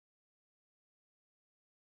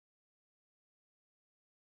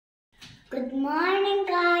Good morning,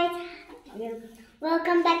 guys.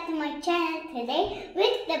 Welcome back to my channel. Today,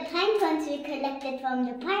 with the pine cones we collected from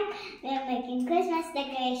the park, we are making Christmas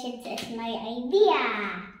decorations. It's my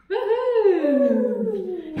idea.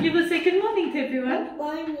 Woohoo! You will say good morning to everyone. Good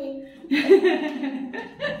morning.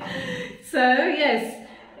 So, yes,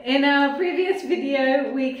 in our previous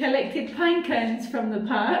video, we collected pine cones from the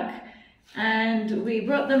park and we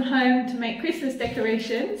brought them home to make Christmas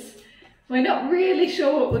decorations. We're not really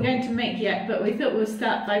sure what we're going to make yet, but we thought we'll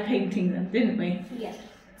start by painting them, didn't we? Yes.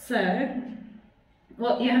 So,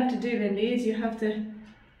 what you have to do, Lindy, is you have to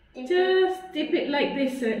just dip it like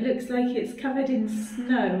this so it looks like it's covered in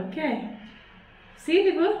snow, okay? See,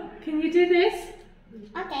 Libby? Can you do this?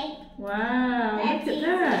 Okay. Wow, look at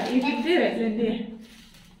that. You can do it, Lindy.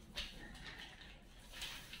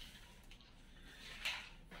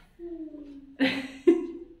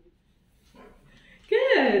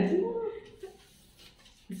 Good.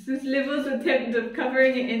 This is Libby's attempt of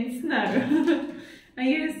covering it in snow. Are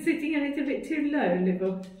you sitting a little bit too low,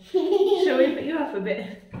 Libby? Shall we put you up a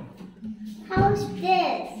bit? How's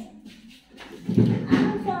this?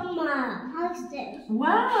 How's this?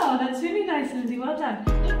 Wow, that's really nice, Lindy. Well done.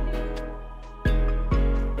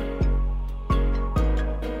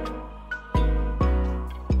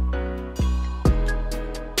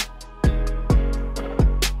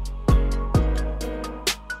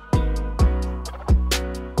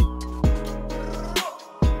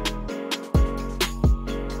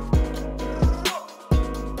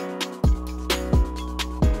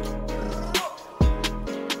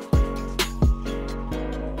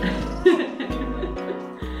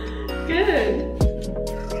 Good.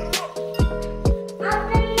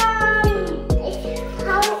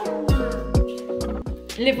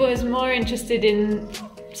 Liv was more interested in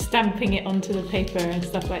stamping it onto the paper and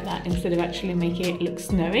stuff like that instead of actually making it look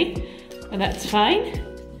snowy, but that's fine.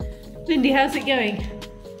 Lindy, how's it going?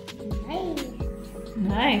 Nice.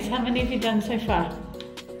 Nice. How many have you done so far?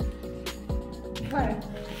 4.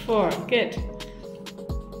 4. Good.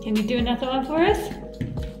 Can you do another one for us?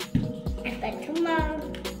 But tomorrow.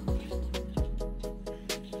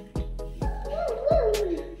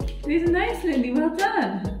 These are nice, Lindy. Well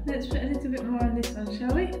done. Let's put a little bit more on this one,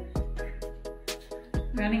 shall we?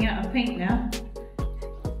 Running out of paint now.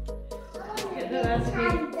 Get the last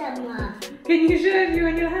bit. Can you show you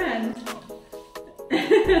on your hand?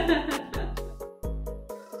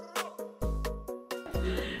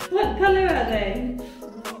 What colour are they?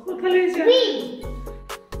 What colour is your Green.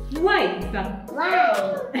 hand? White.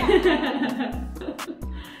 Wow.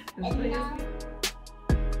 That's what you-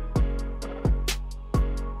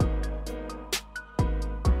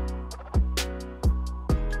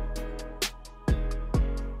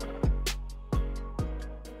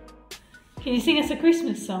 Can you sing us a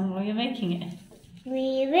Christmas song while you're making it?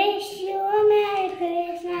 We wish you a Merry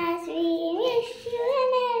Christmas. We wish you a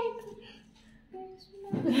Merry Christmas.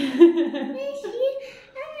 Wish you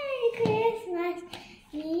a Merry Christmas.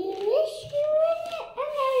 We wish you a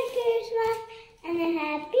Merry Christmas and a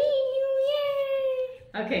Happy New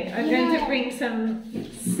Year. Okay, I'm going to bring some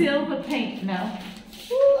silver paint now.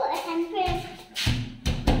 Ooh, and first.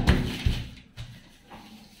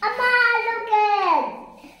 Amma, look it.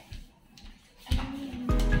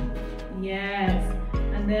 Yes,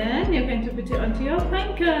 and then you're going to put it onto your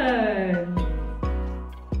pine cone.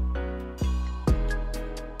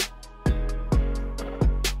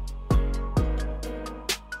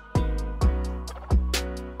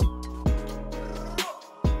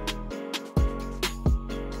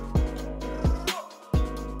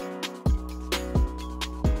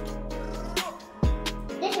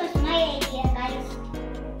 This was my idea, guys.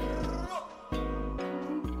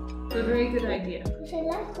 It's a very good idea. Because I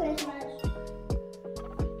love Christmas.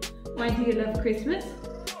 Why do you love Christmas?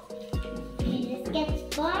 Jesus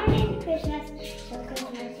gets born in Christmas, so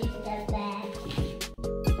Christmas is the best.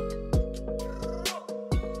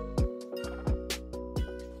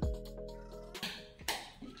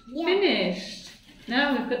 Yeah. Finished.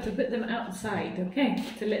 Now we've got to put them outside, okay,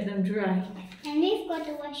 to let them dry. And we've got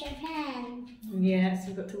to wash our hands. Yes,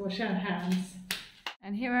 we've got to wash our hands.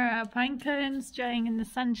 And here are our pine cones drying in the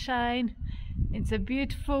sunshine. It's a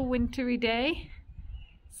beautiful wintry day,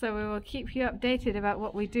 so we will keep you updated about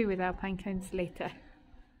what we do with our pine cones later.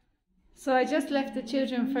 So I just left the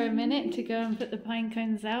children for a minute to go and put the pine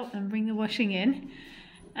cones out and bring the washing in.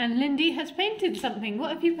 And Lindy has painted something.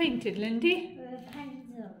 What have you painted, Lindy?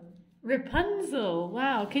 Rapunzel. Rapunzel.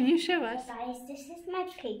 Wow, can you show us? Guys, this is my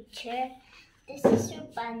picture. This is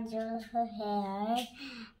Rapunzel, her hair.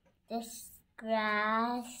 This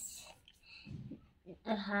grass,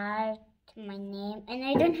 a heart, to my name. And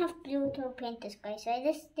I don't have blue to paint this guy, so I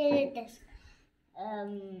just did this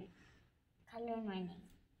color my name.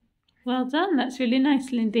 Well done, that's really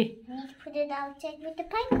nice, Lindy. I need to put it outside with the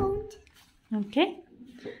pine cones. Okay.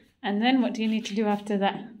 And then what do you need to do after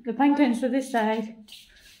that? The pine cones for this side.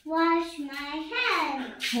 Wash my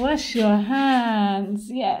hands. Wash your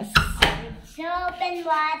hands, yes. Soap and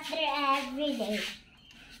water every day.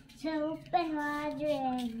 Soap and water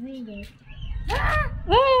every day. Ah!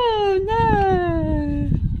 Oh no!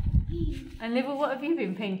 And Liv, what have you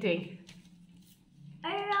been painting?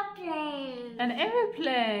 Aeroplane. An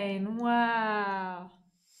aeroplane, wow.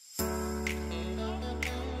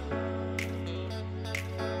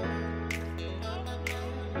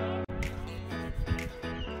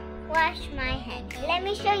 Wash my hands. Let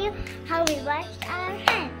me show you how we washed our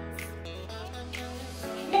hands.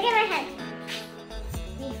 Look at my hands.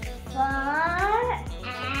 Before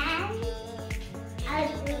and I'll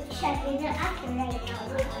check it after right now.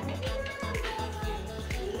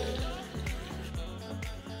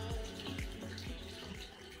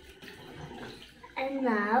 And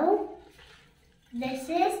now this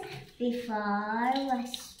is before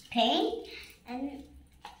was paint and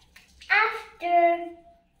after.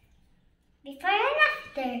 Before and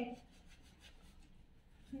after.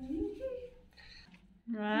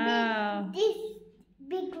 Wow. This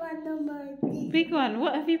big one, Mama. Big one.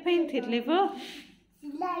 What have you painted, Livo?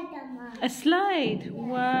 Slide, Mama. A slide.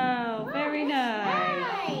 Wow. Very nice.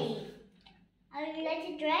 Slide. Are you let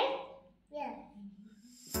it dry? Yeah.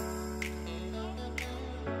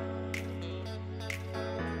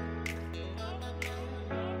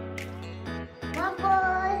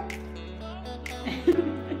 Bubble.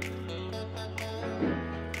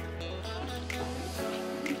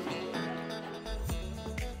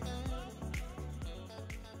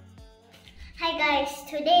 Hi guys,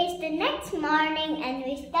 today is the next morning and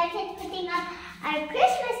we started putting up our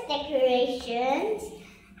Christmas decorations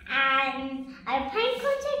and our pine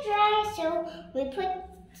cones are dry, so we put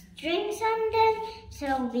strings on them so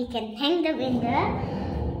we can hang them in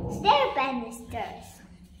the stair banisters.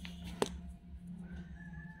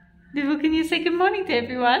 Livo, can you say good morning to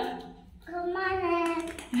everyone? Good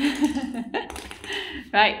morning.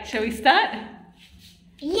 Right, shall we start?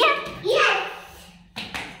 Yep, yes.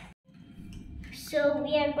 So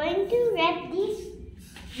we are going to wrap these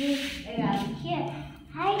strings around here.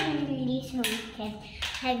 Hide them really so we can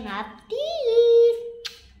hang up these.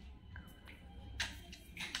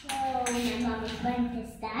 So my mom is going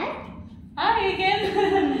to start. Hi again.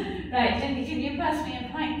 Right, Jenny, can you pass me a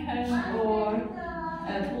pine cone or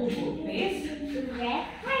a ball ball, please? Red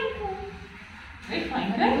pine cone. Red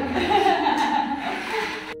pine cone.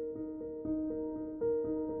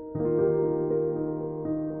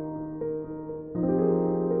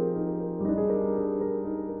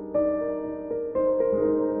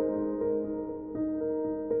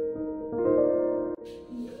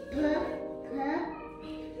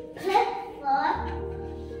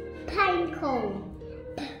 Pine cone.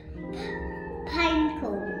 Pine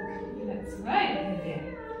cone. That's right, Olivia.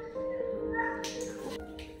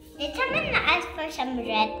 Did someone ask for some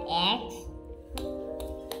red eggs?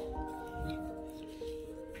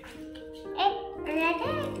 Red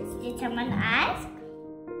eggs. Did someone ask?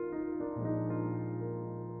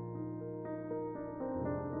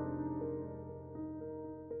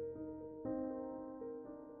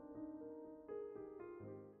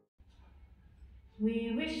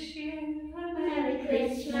 We wish you a Merry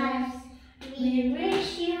Christmas. We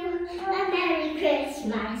wish you a Merry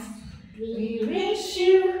Christmas. We wish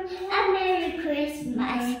you a Merry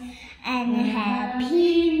Christmas and a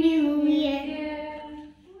Happy New Year.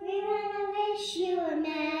 We wanna wish you a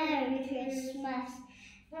Merry Christmas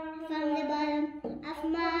from the bottom of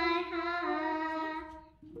my heart.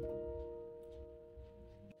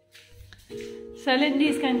 So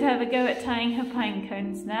Lindy's going to have a go at tying her pine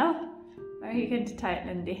cones now. Where are you going to tie it,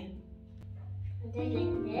 Lindy? Put it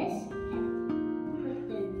like this and put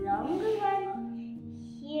the longer one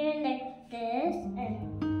here like this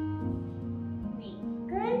and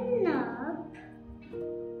make a knob.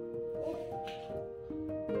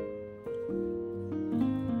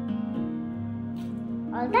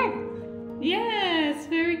 All done. Yes,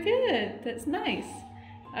 very good. That's nice.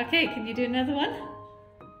 Okay, can you do another one?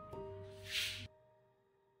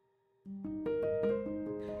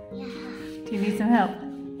 Do you need some help?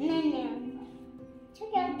 No. It's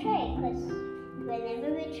okay, I'll try because whenever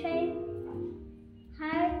we try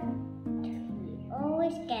hard, we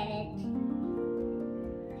always get it.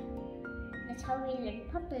 That's how we learn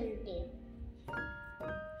properly.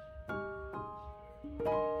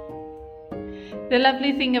 The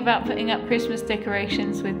lovely thing about putting up Christmas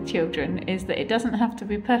decorations with children is that it doesn't have to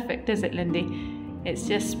be perfect, does it, Lindy? It's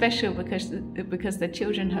just special because the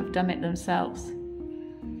children have done it themselves.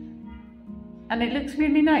 And it looks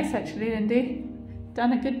really nice actually, Lindy.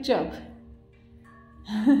 Done a good job.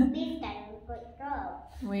 We've done a good job.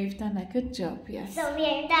 We've done a good job, yes. So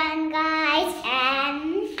we're done, guys,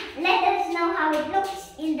 and let us know how it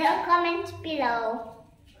looks in the comments below.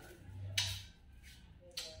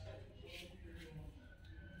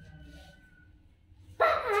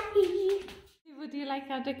 Bye! Would you like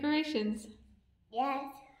our decorations? Yes.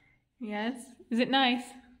 Yes? Is it nice?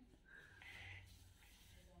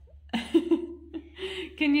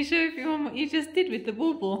 Can you show everyone what you just did with the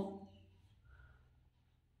bauble?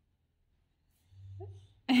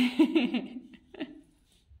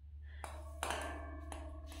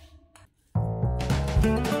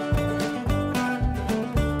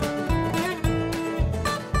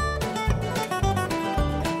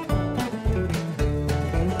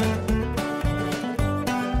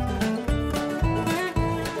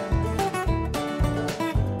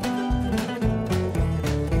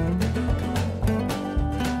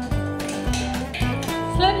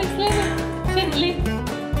 Slowly, slowly, gently.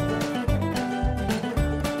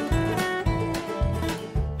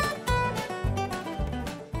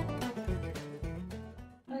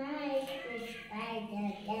 Bye, spider.